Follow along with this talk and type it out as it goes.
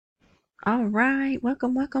All right,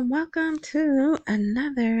 welcome to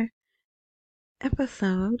another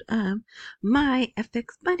episode of My FX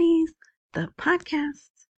Buddies, the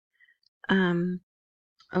podcast. Um,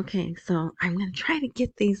 okay, so I'm gonna try to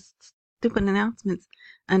get these stupid announcements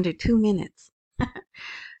under 2 minutes.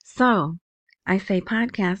 So I say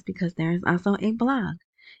podcast because there is also a blog,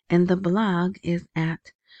 and the blog is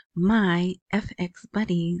at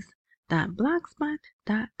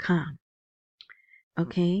myfxbuddies.blogspot.com.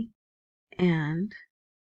 Okay, and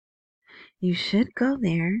you should go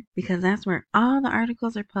there because that's where all the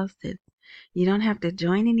articles are posted. You don't have to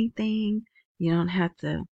join anything. You don't have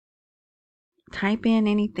to type in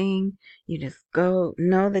anything. You just go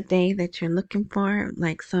know the day that you're looking for.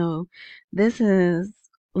 Like, so this is,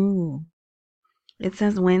 ooh, it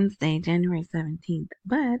says Wednesday, January 17th,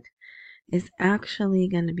 but it's actually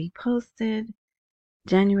going to be posted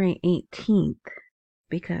January 18th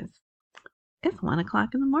because it's 1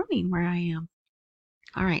 o'clock in the morning where I am.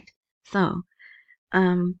 All right. So,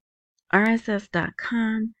 um,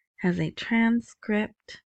 RSS.com has a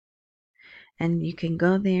transcript, and you can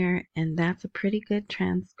go there, and that's a pretty good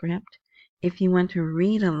transcript if you want to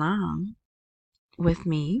read along with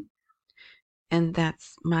me. And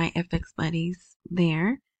that's my FX Buddies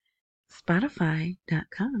there.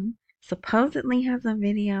 Spotify.com supposedly has a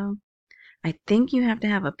video. I think you have to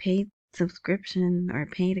have a paid subscription or a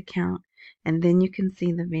paid account, and then you can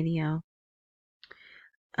see the video.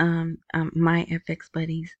 My FX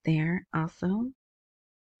Buddies there also.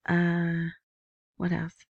 What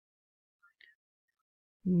else?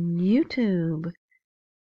 YouTube.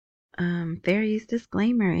 Fair use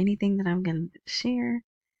disclaimer. Anything that I'm going to share,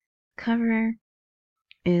 cover,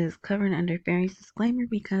 is covered under fair use disclaimer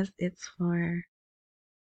because it's for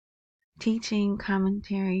teaching,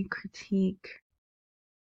 commentary, critique,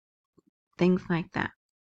 things like that.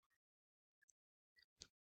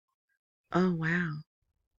 Oh, wow.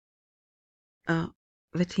 Oh,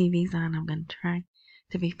 the TV's on. I'm going to try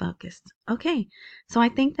to be focused. Okay, so I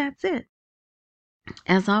think that's it.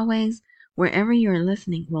 As always, wherever you're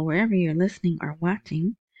listening or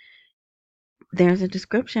watching, there's a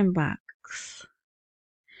description box.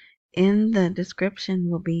 In the description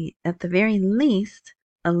will be, at the very least,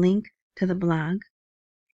 a link to the blog.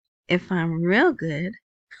 If I'm real good,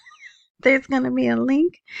 there's going to be a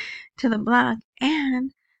link to the blog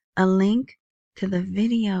and a link to the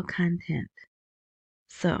video content.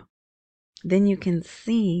 So then you can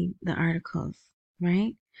see the articles,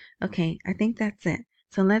 right? Okay, I think that's it.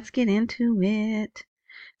 So let's get into it.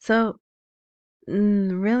 So,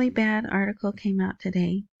 really bad article came out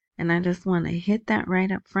today, and I just want to hit that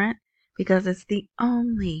right up front because it's the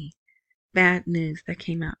only bad news that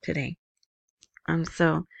came out today.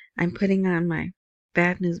 So I'm putting on my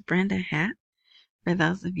Bad News Brenda hat for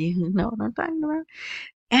those of you who know what I'm talking about.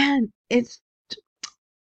 And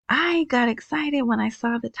I got excited when I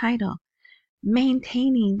saw the title,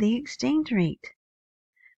 Maintaining the Exchange Rate.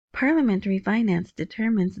 Parliamentary Finance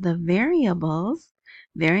determines the variables.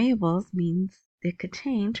 Variables means it could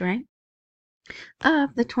change, right?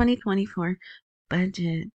 Of the 2024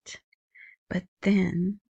 budget. But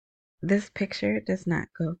then this picture does not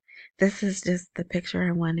go. This is just the picture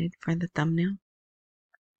I wanted for the thumbnail.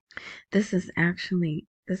 This is a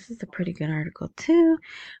pretty good article too,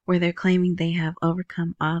 where they're claiming they have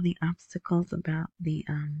overcome all the obstacles about the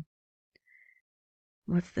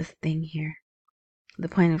what's this thing here? The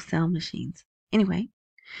point of sale machines. Anyway,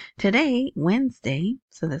 today, Wednesday,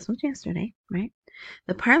 so this was yesterday, right?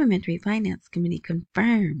 The Parliamentary Finance Committee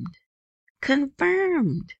confirmed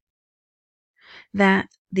that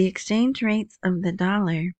the exchange rates of the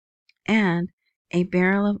dollar and a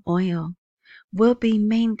barrel of oil will be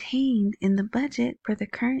maintained in the budget for the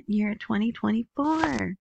current year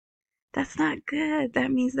 2024. That's not good.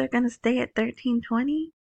 That means they're going to stay at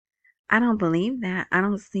 1320. I don't believe that. I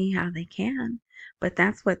don't see how they can. But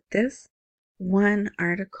that's what this one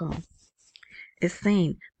article is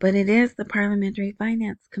saying. But it is the Parliamentary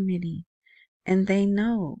Finance Committee, and they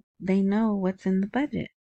know what's in the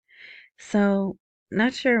budget. So,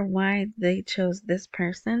 not sure why they chose this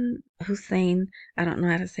person, Hussein. I don't know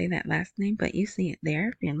how to say that last name, but you see it there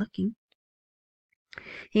if you're looking.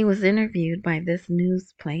 He was interviewed by this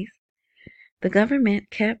news place. The government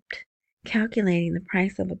kept calculating the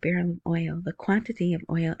price of a barrel of oil, the quantity of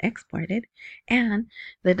oil exported, and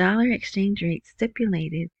the dollar exchange rate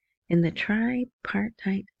stipulated in the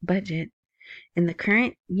tripartite budget in the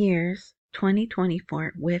current year's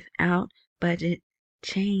 2024 without budget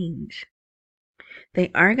change.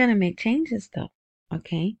 They are going to make changes though,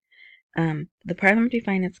 okay? The Parliamentary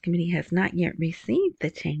Finance Committee has not yet received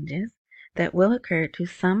the changes that will occur to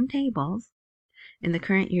some tables in the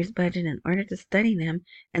current year's budget in order to study them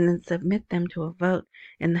and then submit them to a vote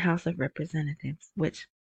in the House of Representatives, which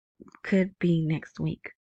could be next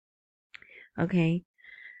week. Okay,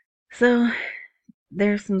 so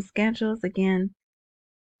there's some schedules again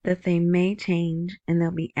that they may change and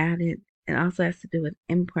they'll be added. It also has to do with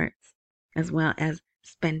imports as well as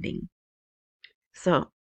spending.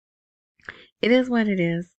 So it is what it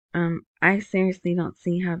is. I seriously don't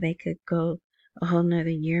see how they could go a whole nother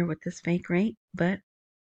year with this fake rate, but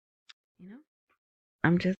you know,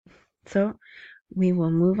 I'm just so we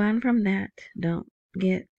will move on from that. Don't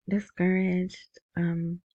get discouraged.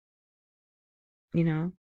 You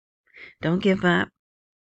know, don't give up.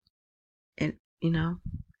 It,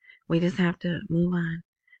 we just have to move on.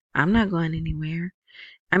 I'm not going anywhere.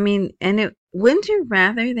 I mean, wouldn't you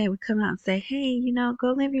rather they would come out and say, hey,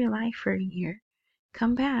 go live your life for a year,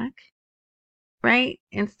 come back, right?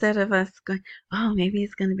 Instead of us going, oh, maybe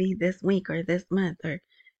it's going to be this week or this month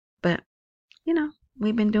but,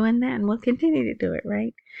 we've been doing that and we'll continue to do it,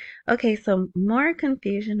 right? Okay, so more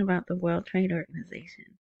confusion about the World Trade Organization.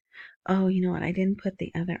 Oh, you know what? I didn't put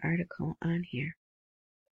the other article on here.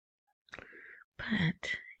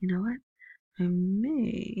 But, you know what? I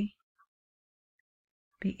may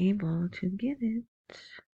be able to get it.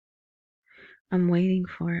 I'm waiting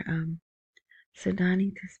for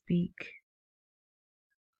Sudani to speak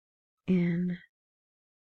in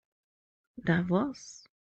Davos.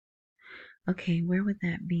 Okay, where would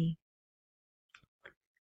that be?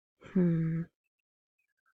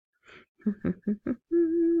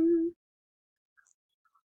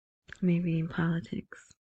 Maybe in politics.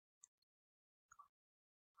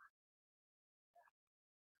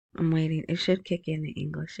 I'm waiting. It should kick in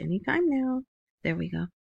English anytime now. There we go.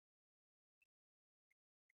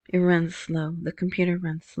 It runs slow. The computer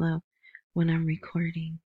runs slow when I'm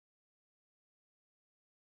recording.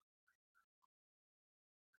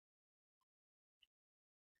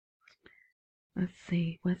 Let's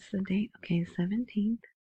see. What's the date? Okay, 17th.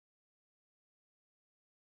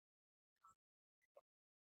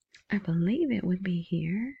 I believe it would be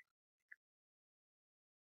here.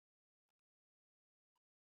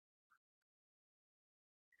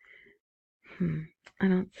 I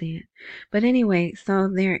don't see it. But anyway, so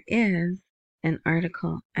there is an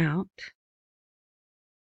article out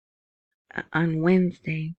on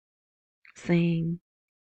Wednesday saying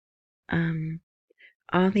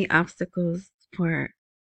all the obstacles for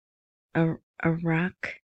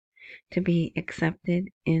Iraq to be accepted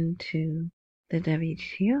into the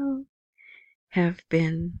WTO have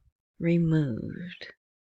been removed.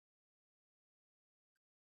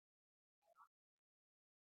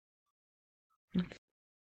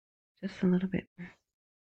 Just a little bit.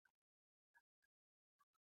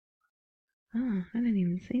 Oh, I didn't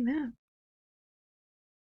even see that.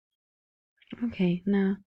 Okay,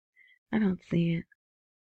 no, I don't see it.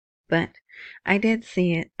 But I did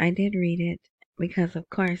see it. I did read it because, of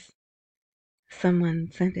course, someone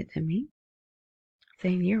sent it to me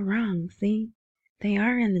saying, you're wrong. See, they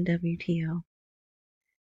are in the WTO.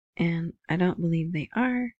 And I don't believe they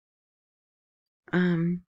are.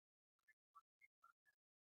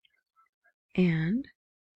 And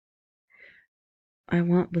I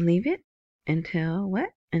won't believe it until what?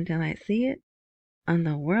 Until I see it on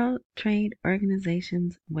the World Trade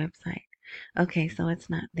Organization's website. Okay, so it's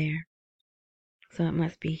not there. So it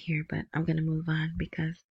must be here, but I'm going to move on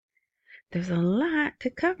because there's a lot to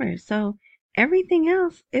cover. So everything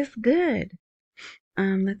else is good.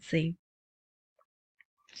 Let's see.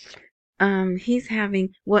 He's having,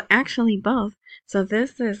 well, actually both. So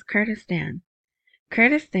this is Kurdistan.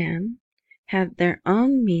 Kurdistan had their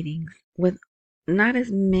own meetings with not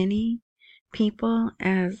as many people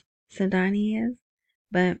as Sudani is,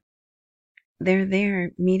 but they're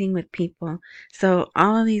there meeting with people. So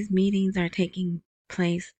all of these meetings are taking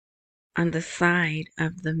place on the side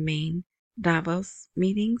of the main Davos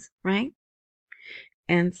meetings, right?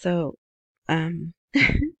 And so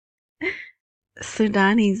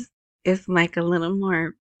Sudani's is like a little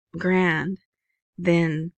more grand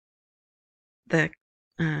than the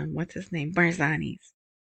what's his name, Barzani's.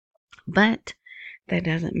 But that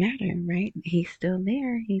doesn't matter, right? He's still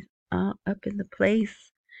there. He's all up in the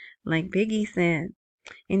place, like Biggie said.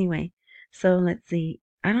 Anyway, so let's see.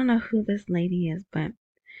 I don't know who this lady is, but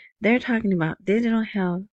they're talking about digital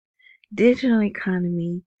health, digital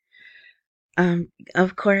economy,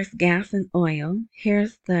 of course, gas and oil.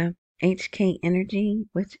 Here's the HK Energy,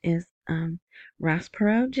 which is Ross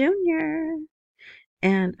Perot Jr.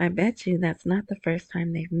 And I bet you that's not the first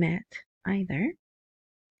time they've met either.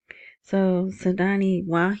 So Sudani,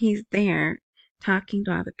 while he's there talking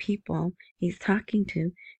to all the people he's talking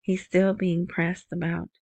to, he's still being pressed about,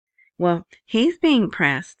 well, he's being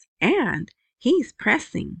pressed and he's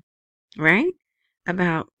pressing, right?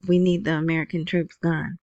 About we need the American troops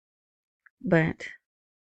gone. But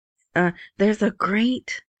there's a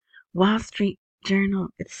great Wall Street Journal.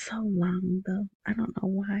 It's so long though. I don't know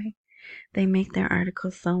why they make their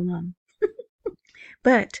articles so long.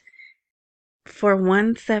 But for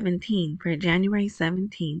 117, for January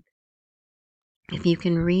 17th, if you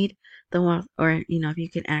can read the wall, or if you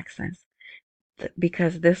can access,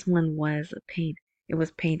 because this one was paid, it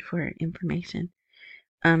was paid for information.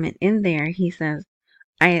 And in there he says,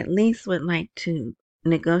 I at least would like to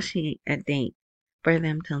negotiate a date for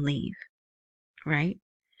them to leave, right?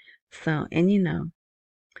 So, and you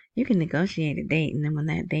can negotiate a date, and then when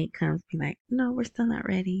that date comes, be like, no, we're still not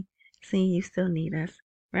ready. See, you still need us,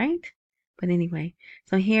 right? But anyway,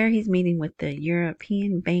 so here he's meeting with the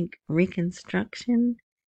European Bank Reconstruction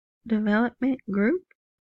Development Group.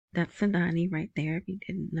 That's Sudani right there, if you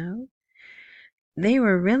didn't know. They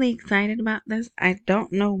were really excited about this. I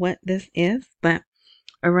don't know what this is, but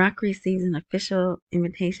Iraq receives an official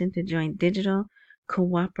invitation to join Digital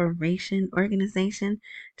Cooperation Organization.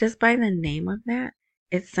 Just by the name of that,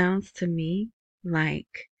 it sounds to me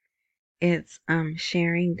like it's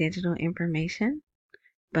sharing digital information,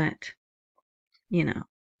 but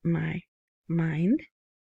my mind.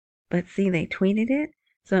 But see, they tweeted it,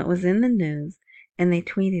 so it was in the news, and they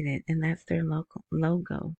tweeted it, and that's their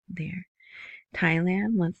logo there.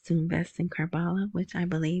 Thailand wants to invest in Karbala, which I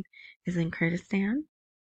believe is in Kurdistan.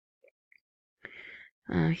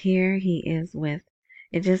 Here he is with,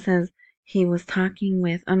 it just says he was talking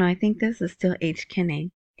with, oh no, I think this is still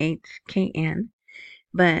HKN,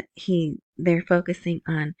 but they're focusing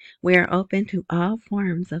on, we are open to all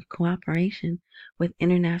forms of cooperation with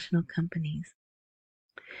international companies.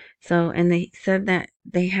 So, and they said that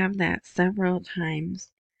they have that several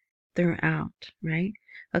times throughout, right?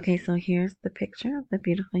 Okay, so here's the picture of the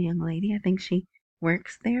beautiful young lady. I think she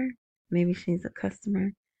works there. Maybe she's a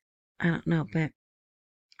customer. I don't know, but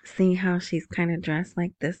see how she's kind of dressed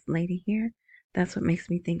like this lady here? That's what makes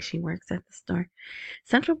me think she works at the store.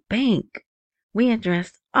 Central Bank. We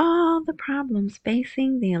addressed all the problems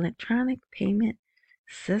facing the electronic payment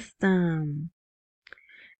system,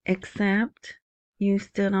 except you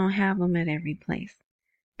still don't have them at every place.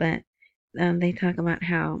 But they talk about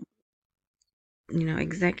how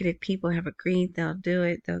executive people have agreed they'll do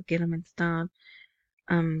it, they'll get them installed.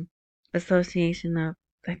 Um, Association of,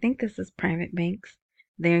 I think this is private banks,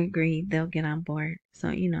 they agreed they'll get on board.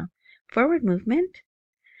 So, forward movement.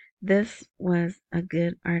 This was a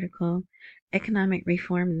good article. Economic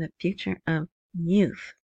reform and the future of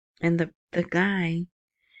youth. And the guy,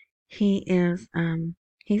 he's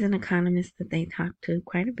an economist that they talk to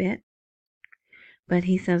quite a bit. But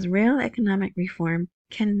he says real economic reform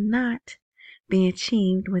cannot be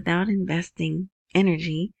achieved without investing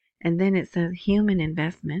energy. And then it says human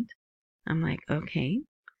investment. I'm like, okay,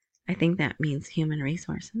 I think that means human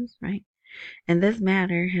resources, right? And this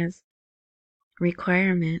matter has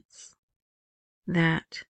requirements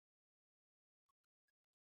that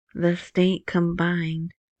the state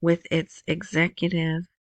combined with its executive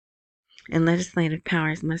and legislative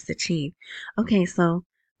powers must achieve. Okay, so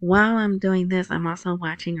while I'm doing this, I'm also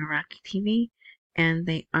watching Iraqi TV, and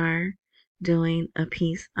they are doing a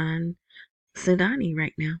piece on Sudani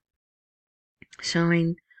right now,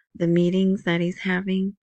 showing the meetings that he's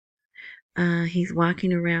having. He's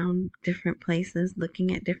walking around different places,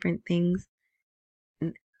 looking at different things.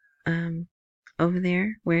 Over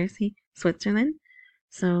there, where is he? Switzerland.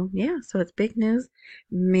 So yeah, so it's big news.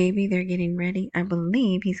 Maybe they're getting ready. I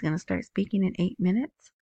believe he's going to start speaking in 8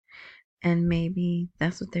 minutes, and maybe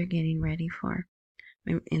that's what they're getting ready for.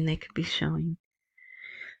 And they could be showing,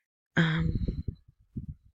 um,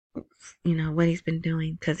 what he's been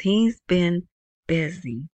doing, because he's been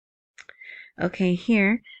busy. Okay,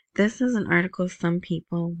 here, this is an article some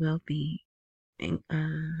people will be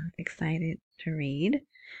excited to read.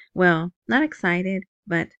 Well, not excited,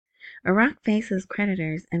 but Iraq faces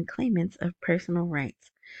creditors and claimants of personal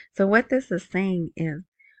rights. So what this is saying is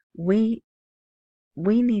we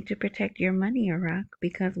need to protect your money, Iraq,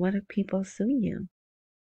 because what if people sue you?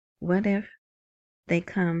 What if they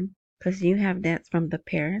come because you have debts from the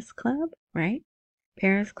Paris Club, right?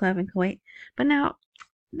 Paris Club in Kuwait. But now,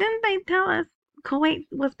 didn't they tell us Kuwait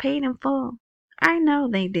was paid in full? I know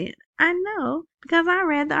they did. I know because I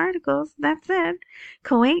read the articles that said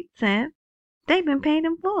Kuwait said they've been paid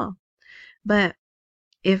in full. But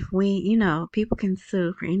if we, people can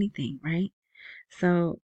sue for anything, right?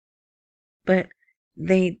 So, but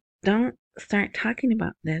they don't start talking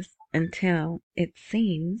about this until it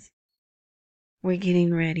seems we're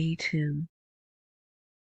getting ready to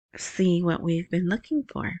see what we've been looking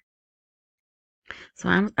for.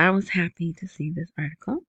 So I was happy to see this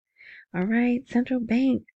article. All right, Central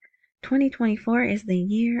Bank 2024 is the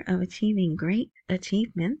year of achieving great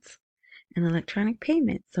achievements in electronic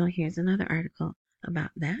payments. So here's another article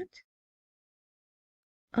about that.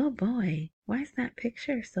 Oh boy, why is that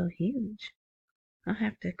picture so huge? I'll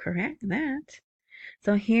have to correct that.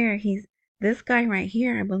 So here this guy right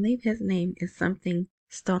here, I believe his name is something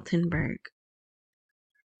Stoltenberg.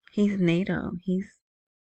 He's NATO. He's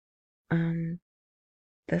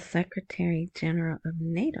the Secretary General of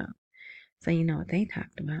NATO. So you know what they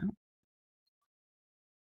talked about.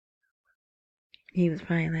 He was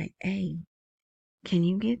probably like, hey, can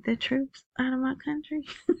you get the troops out of my country?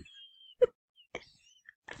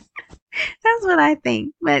 That's what I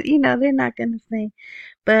think. But, they're not going to say.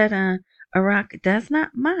 But Iraq does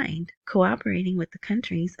not mind cooperating with the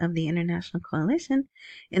countries of the international coalition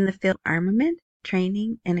in the field of armament,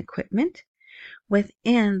 training, and equipment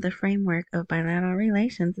within the framework of bilateral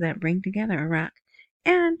relations that bring together Iraq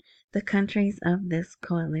and the countries of this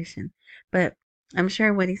coalition. But I'm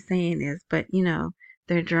sure what he's saying is,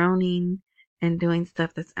 they're droning and doing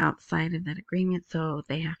stuff that's outside of that agreement, so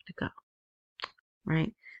they have to go,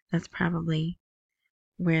 right? That's probably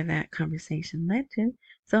where that conversation led to.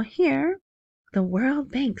 So here, the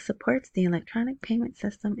World Bank supports the electronic payment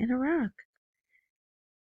system in Iraq.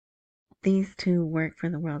 These two work for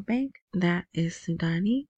the World Bank. That is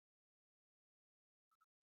Sudani.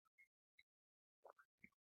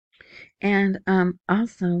 And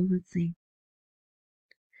also, let's see.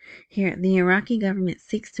 Here, the Iraqi government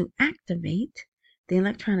seeks to activate the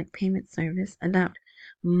electronic payment service, adopt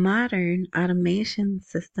modern automation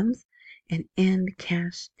systems, and end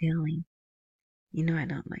cash dealing. I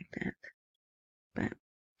don't like that. But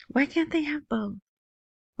why can't they have both?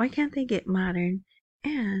 Why can't they get modern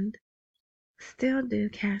and still do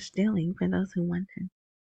cash dealing for those who want to?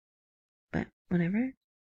 But whatever.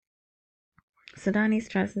 Sudani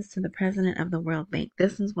stresses to the president of the World Bank.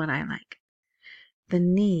 This is what I like. The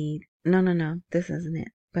need, no, this isn't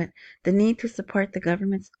it. But the need to support the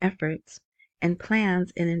government's efforts and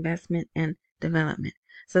plans in investment and development.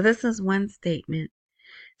 So this is one statement.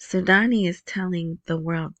 Sudani is telling the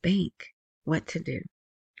World Bank what to do,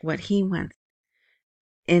 what he wants.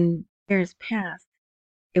 In years past,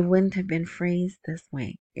 it wouldn't have been phrased this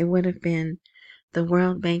way. It would have been the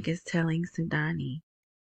World Bank is telling Sudani,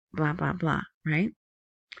 blah, blah, blah, right?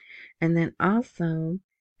 And then also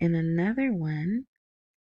in another one,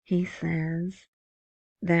 he says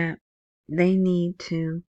that they need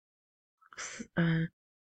to,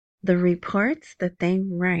 the reports that they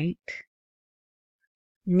write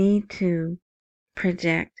need to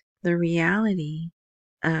project the reality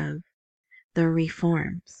of the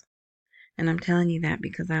reforms. And I'm telling you that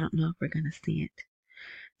because I don't know if we're going to see it.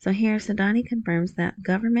 So here, Sudani confirms that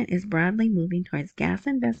government is broadly moving towards gas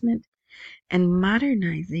investment and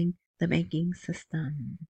modernizing the banking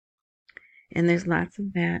system. And there's lots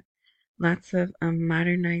of that, lots of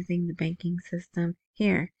modernizing the banking system.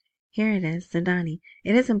 Here it is, Sudani.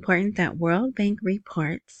 It is important that World Bank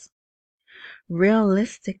reports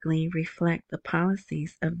realistically reflect the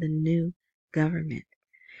policies of the new government.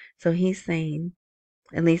 So he's saying,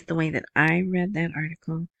 at least the way that I read that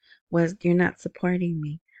article, was you're not supporting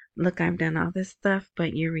me. Look, I've done all this stuff,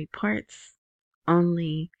 but your reports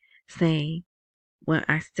only say what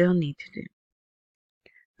I still need to do.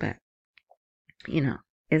 But,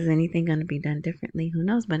 is anything going to be done differently? Who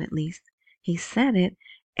knows? But at least he said it.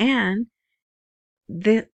 And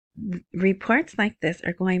the reports like this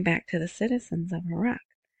are going back to the citizens of Iraq.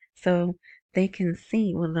 So they can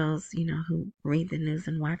see, well, those, who read the news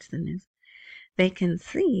and watch the news, they can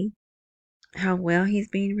see how well he's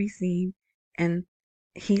being received and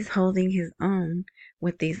he's holding his own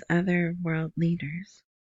with these other world leaders.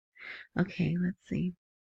 Okay, let's see.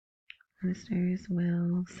 Ministers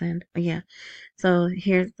will send, oh yeah. So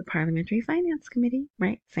here's the Parliamentary Finance Committee,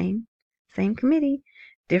 right? Same committee,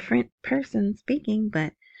 different person speaking,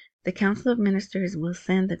 but the Council of Ministers will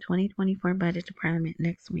send the 2024 budget to Parliament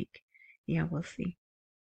next week. Yeah, we'll see.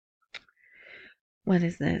 What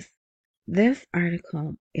is this? This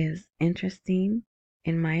article is interesting,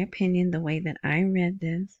 in my opinion, the way that I read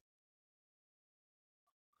this.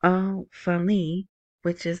 Al Fali,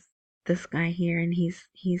 which is this guy here, and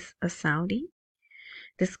he's a Saudi,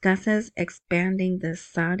 discusses expanding the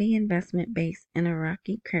Saudi investment base in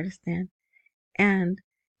Iraqi Kurdistan and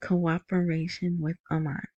cooperation with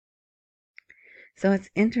Oman. So it's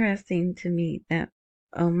interesting to me that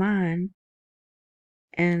Oman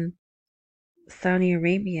and Saudi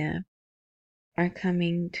Arabia are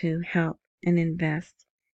coming to help and invest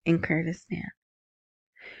in Kurdistan.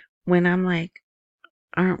 When I'm like,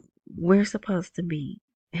 aren't we're supposed to be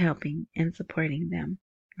helping and supporting them,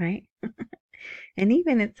 right? And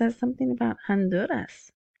even it says something about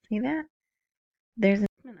Honduras. See that? There's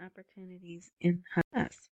investment opportunities in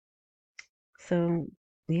Honduras. So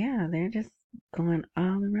yeah, they're just going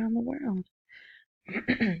all around the world.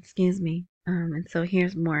 Excuse me. And so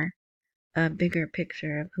here's more a bigger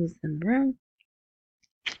picture of who's in the room.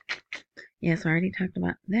 Yes, I already talked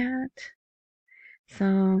about that.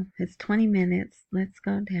 So it's 20 minutes. Let's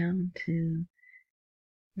go down to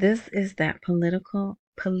this is that Politico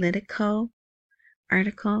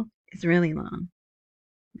article. It's really long,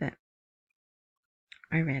 but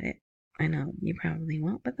I read it. I know you probably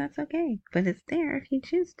won't, but that's okay. But it's there if you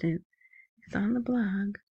choose to. It's on the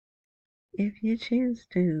blog if you choose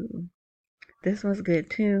to. This was good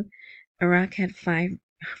too. Iraq had five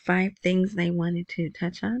things they wanted to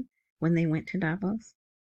touch on when they went to Davos.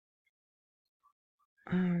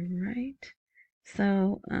 All right.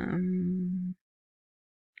 So,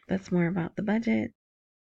 that's more about the budget.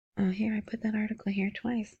 Oh, here, I put that article here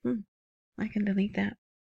twice. I can delete that.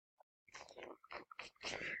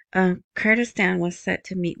 Kurdistan was set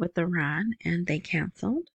to meet with Iran and they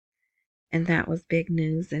canceled. And that was big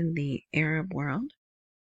news in the Arab world.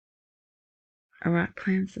 Iraq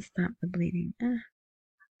plans to stop the bleeding.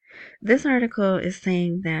 This article is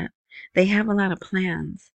saying that they have a lot of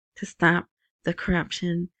plans to stop the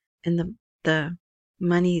corruption and the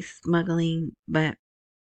money smuggling, but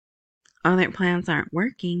all their plans aren't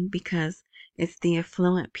working because it's the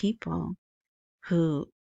affluent people who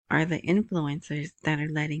are the influencers that are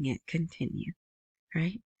letting it continue,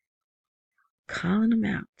 right? Calling them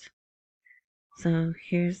out. So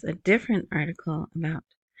here's a different article about,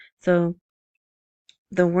 so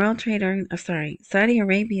the World Trade Organization, Saudi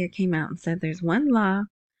Arabia came out and said there's one law,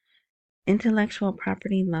 intellectual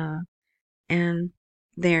property law, and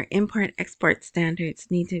their import-export standards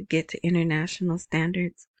need to get to international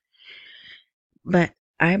standards. But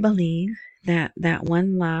I believe that that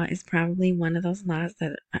one law is probably one of those laws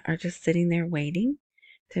that are just sitting there waiting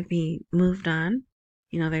to be moved on.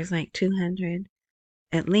 There's like 200,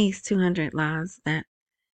 at least 200 laws that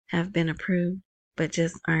have been approved, but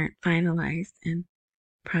just aren't finalized and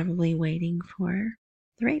probably waiting for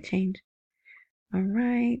the rate change. All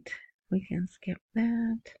right, we can skip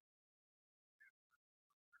that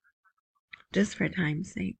just for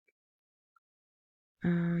time's sake.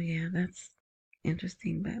 Oh, yeah, that's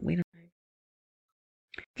interesting, but we don't.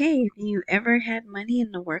 Hey, if you ever had money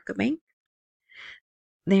in the work bank,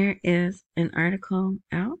 there is an article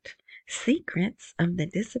out, Secrets of the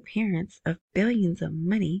Disappearance of Billions of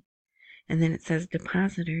Money, and then it says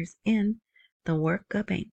depositors in the Worka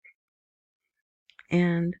Bank.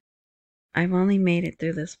 And I've only made it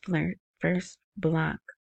through this first block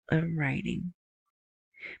of writing,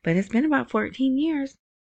 but it's been about 14 years.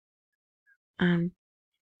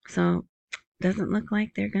 So doesn't look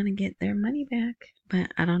like they're gonna get their money back,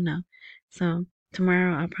 but I don't know. So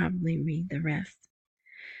tomorrow I'll probably read the rest.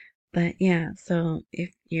 But yeah, so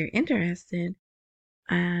if you're interested,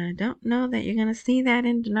 I don't know that you're gonna see that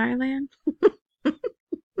in Denarland.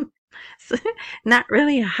 So, not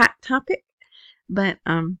really a hot topic, but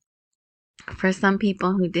for some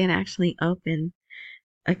people who did actually open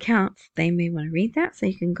accounts, they may want to read that, so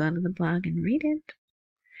you can go to the blog and read it.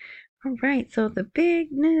 All right, so the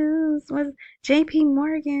big news was JP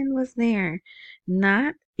Morgan was there.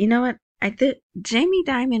 Not, you know what? I think Jamie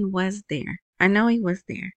Dimon was there. I know he was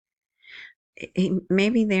there. He may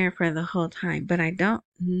be there for the whole time, but I don't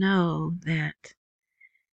know that.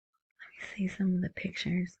 Let me see some of the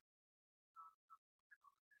pictures.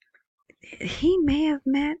 He may have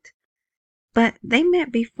met, but they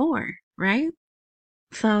met before, right?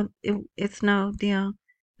 So it's no deal,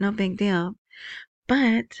 no big deal.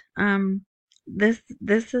 But this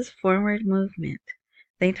is forward movement.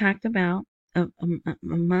 They talked about,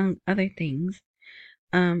 among other things,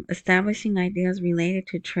 establishing ideas related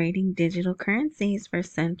to trading digital currencies for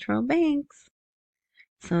central banks.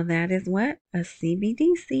 So that is what? A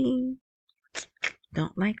CBDC.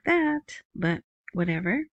 Don't like that, but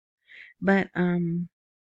whatever. But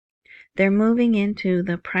they're moving into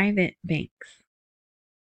the private banks.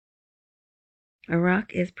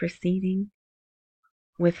 Iraq is proceeding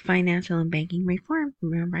with financial and banking reform.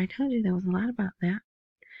 Remember, I told you there was a lot about that.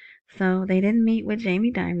 So they didn't meet with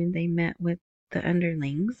Jamie Dimon. They met with the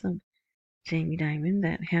underlings of Jamie Dimon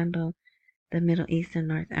that handle the Middle East and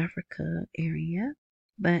North Africa area.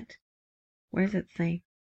 But where does it say?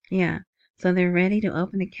 Yeah. So they're ready to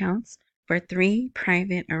open accounts for 3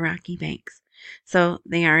 private Iraqi banks. So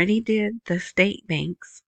they already did the state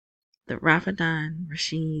banks, the Raffadan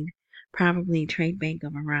Rashid, probably Trade Bank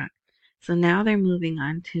of Iraq. So now they're moving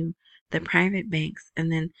on to the private banks.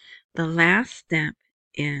 And then the last step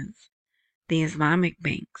is the Islamic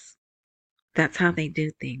banks. That's how they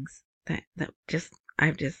do things. That just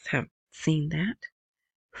I've just have seen that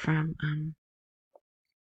from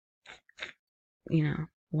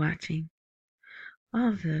watching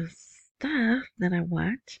all the stuff that I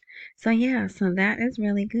watch. So yeah, so that is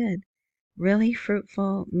really good. Really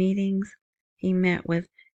fruitful meetings. He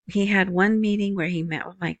had one meeting where he met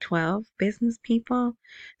with like 12 business people.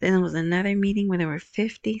 Then there was another meeting where there were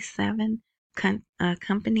 57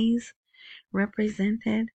 companies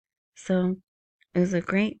represented. So it was a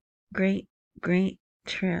great, great, great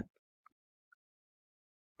trip.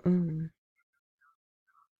 Ooh.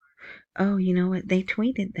 Oh, you know what? They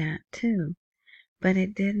tweeted that too, but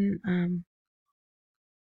it didn't.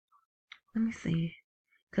 Let me see,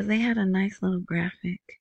 because they had a nice little graphic.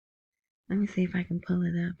 Let me see if I can pull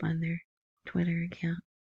it up on their Twitter account.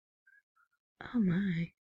 Oh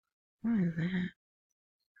my, what is that?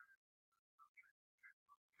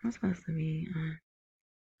 I'm supposed to be on.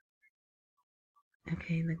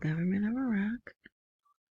 Okay, the government of Iraq.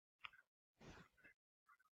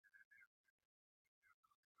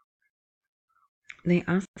 They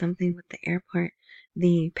also something with the airport.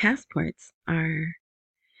 The passports are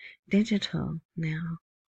digital now.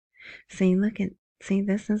 See,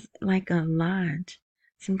 this is like a lodge,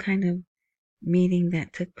 some kind of meeting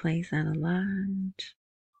that took place at a lodge.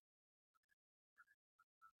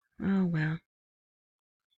 Oh well.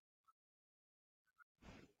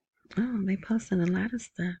 Oh, they posted a lot of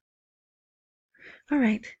stuff. All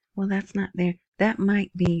right. Well, that's not there. That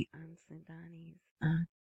might be on Sindani's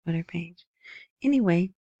Twitter page.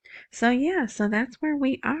 Anyway, so yeah, so that's where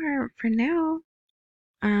we are for now.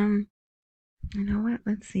 Um, you know what?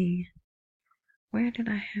 Let's see. Where did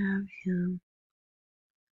I have him?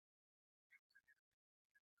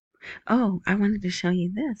 Oh, I wanted to show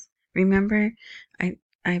you this. Remember, I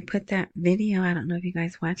I put that video. I don't know if you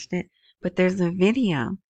guys watched it, but there's a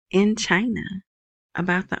video in China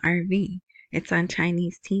about the RV. It's on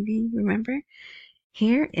Chinese TV, remember?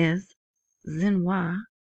 Here is Xinhua.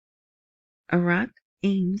 Iraq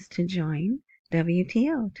aims to join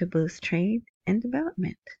WTO to boost trade and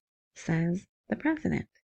development, says the president,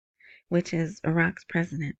 which is Iraq's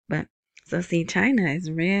president. But so see, China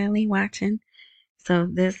is really watching. So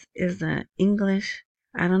this is a English.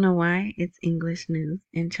 I don't know why it's English news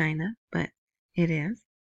in China, but it is.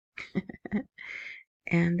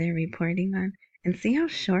 And they're reporting on, and see how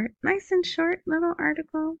short, nice and short little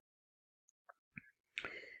article.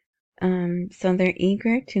 So they're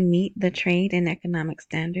eager to meet the trade and economic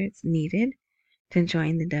standards needed to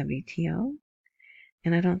join the WTO.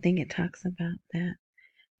 And I don't think it talks about that.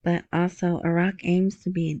 But also, Iraq aims to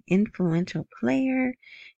be an influential player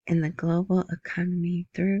in the global economy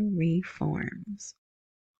through reforms.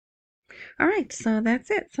 All right, so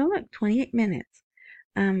that's it. So look, 28 minutes.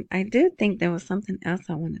 I did think there was something else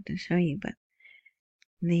I wanted to show you, but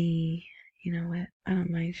you know what? I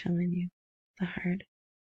don't mind showing you the hard.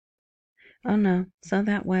 Oh no, so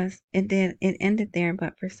it ended there,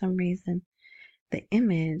 but for some reason, the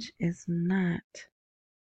image is not.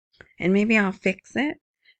 And maybe I'll fix it.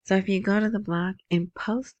 So if you go to the blog in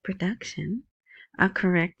post production, I'll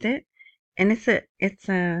correct it. And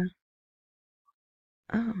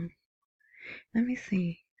oh, let me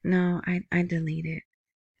see. No, I delete it.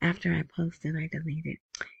 After I post it, I delete it.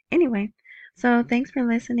 Anyway, so thanks for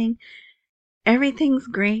listening. Everything's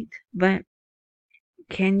great, but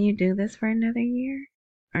can you do this for another year?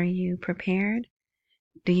 Are you prepared?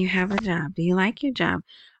 Do you have a job? Do you like your job?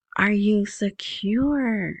 Are you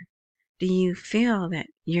secure? Do you feel that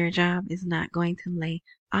your job is not going to lay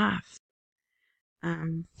off?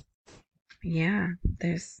 Um, yeah,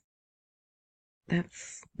 there's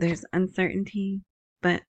uncertainty,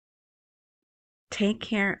 but take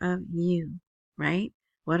care of you, right?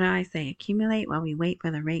 What do I say? Accumulate while we wait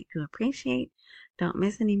for the rate to appreciate. Don't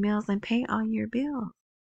miss any meals and pay all your bills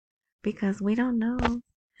because we don't know.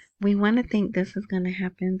 We want to think this is going to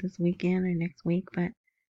happen this weekend or next week, but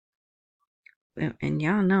and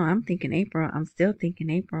y'all know I'm thinking April. I'm still thinking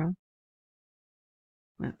April.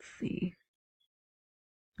 Let's see.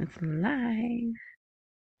 It's live,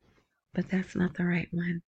 but that's not the right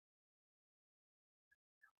one.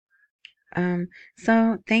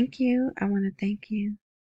 So thank you. I want to thank you.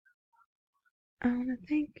 I want to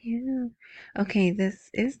thank you. Okay, this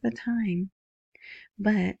is the time,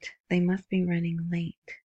 but they must be running late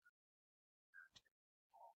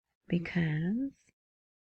because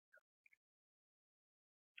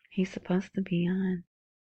he's supposed to be on.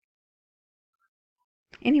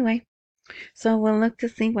 Anyway, So we'll look to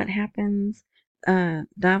see what happens.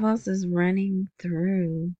 Davos is running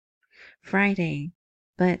through Friday,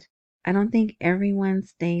 but I don't think everyone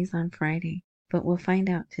stays on Friday. But we'll find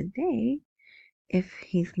out today if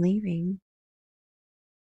he's leaving.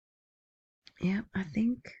 Yep, I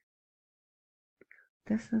think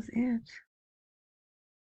this is it.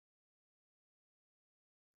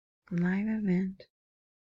 Live event.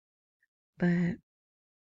 But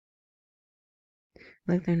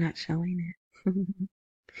look, they're not showing it.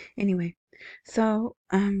 Anyway, so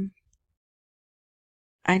I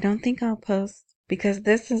don't think I'll post because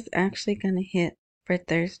this is actually gonna hit for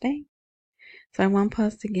Thursday. So I won't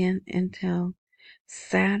post again until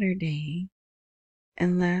Saturday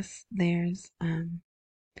unless there's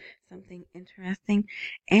something interesting.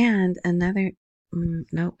 And another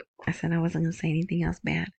nope, I said I wasn't gonna say anything else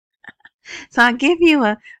bad. So I'll give you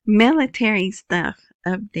a military stuff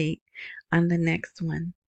update on the next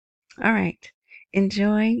one. All right.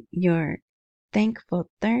 Enjoy your thankful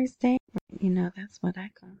Thursday. You know that's what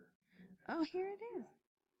I call it. Oh, here it is.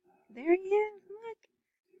 There he is. Look.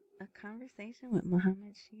 A conversation with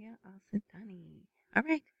Muhammad Shia Al Sudani. All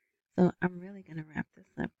right. So I'm really gonna wrap this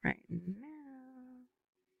up right now.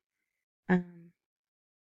 Um,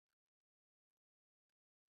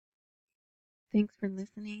 thanks for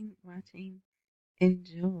listening, watching.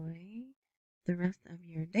 Enjoy the rest of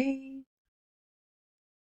your day.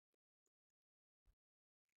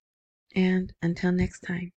 And until next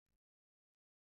time.